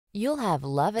You'll have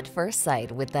love at first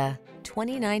sight with the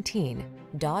 2019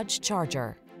 Dodge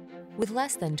Charger. With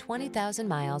less than 20,000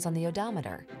 miles on the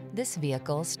odometer, this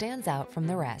vehicle stands out from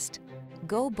the rest.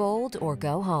 Go bold or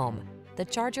go home. The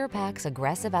Charger packs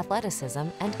aggressive athleticism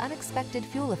and unexpected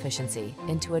fuel efficiency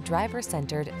into a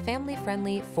driver-centered,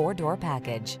 family-friendly four-door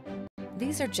package.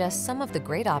 These are just some of the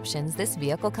great options this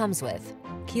vehicle comes with: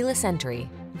 keyless entry,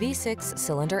 V6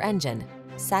 cylinder engine,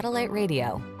 satellite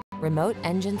radio, remote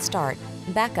engine start,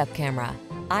 backup camera,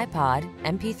 iPod,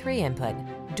 MP3 input,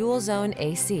 dual zone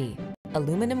AC,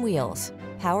 aluminum wheels,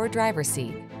 power driver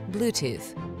seat,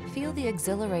 Bluetooth. Feel the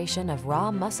exhilaration of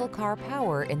raw muscle car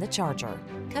power in the Charger.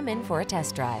 Come in for a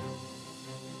test drive.